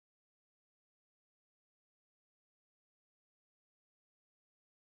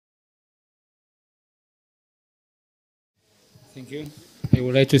Thank you. I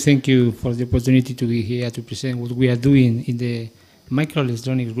would like to thank you for the opportunity to be here to present what we are doing in the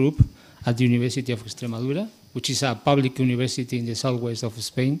microelectronics group at the University of Extremadura, which is a public university in the southwest of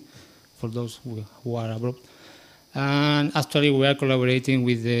Spain, for those who are abroad. And actually, we are collaborating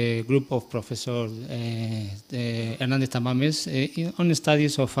with the group of Professor Hernández Tamames on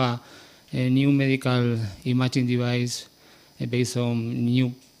studies of a new medical imaging device based on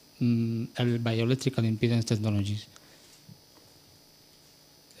new bioelectrical impedance technologies.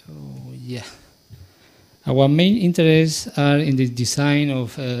 Oh, yeah. Our main interests are in the design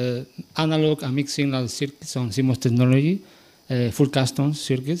of analog and mixed signal circuits on CMOS technology, full custom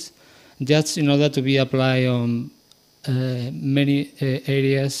circuits, just in order to be applied on many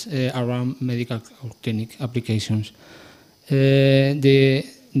areas around medical or clinic applications. The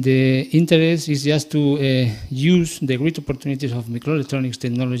interest is just to use the great opportunities of microelectronics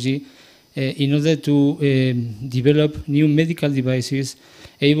technology in order to develop new medical devices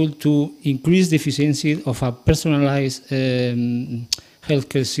able to increase the efficiency of a personalized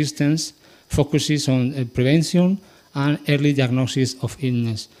healthcare systems, focuses on prevention and early diagnosis of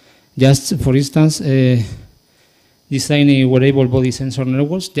illness. Just for instance, designing wearable body sensor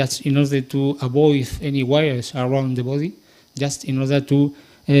networks just in order to avoid any wires around the body, just in order to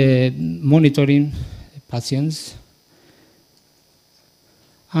monitoring patients.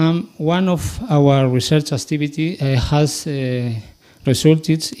 One of our research activity has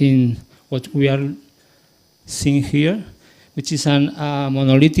resulted in what we are seeing here, which is a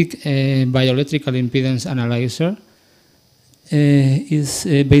monolithic bioelectrical impedance analyzer. Is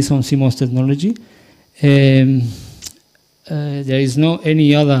based on CMOS technology. There is no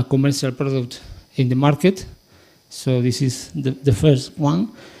any other commercial product in the market, so this is the first one,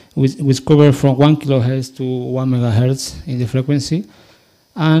 which covers from 1 kHz to 1 MHz in the frequency.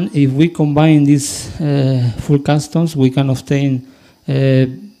 And if we combine these full customs, we can obtain a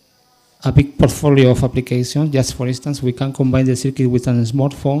big portfolio of applications. Just for instance, we can combine the circuit with a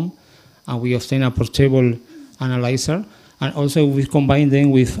smartphone, and we obtain a portable analyzer. And also, we combine them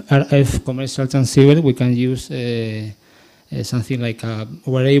with RF commercial transceiver. We can use something like a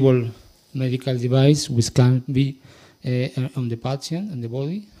wearable medical device, which can be on the patient and the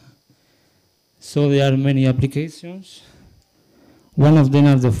body. So there are many applications. One of them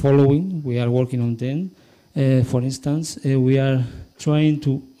are the following. We are working on them. For instance, we are trying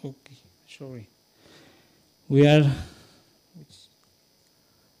to. Okay, sorry. We are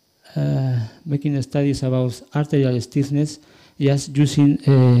making studies about arterial stiffness, just using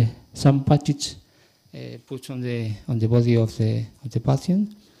some patches put on the body of the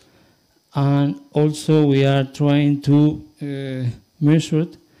patient. And also we are trying to measure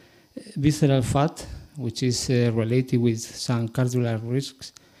visceral fat, which is related with some cardiovascular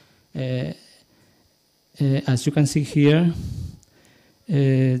risks. As you can see here,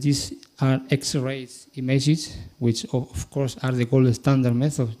 these are X-ray images, which of course are the gold standard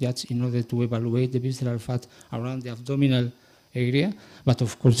method just in order to evaluate the visceral fat around the abdominal area, but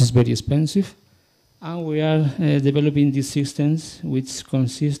of course it's very expensive. And we are developing these systems which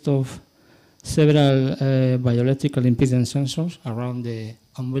consist of several bioelectrical impedance sensors around the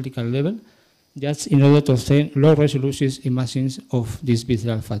umbilical level, just in order to obtain low resolution images of this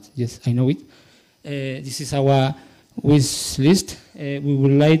visceral fat. Yes, I know it. This is our wish list. We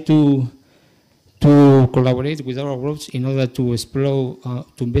would like to collaborate with our groups in order to explore,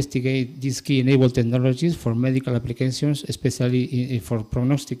 to investigate these key enabled technologies for medical applications, especially for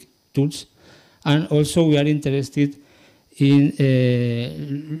prognostic tools. And also we are interested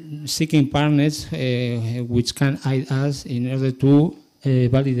in seeking partners which can aid us in order to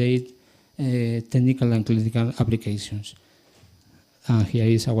validate technical and clinical applications. Here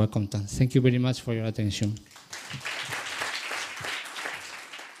is our content. Thank you very much for your attention.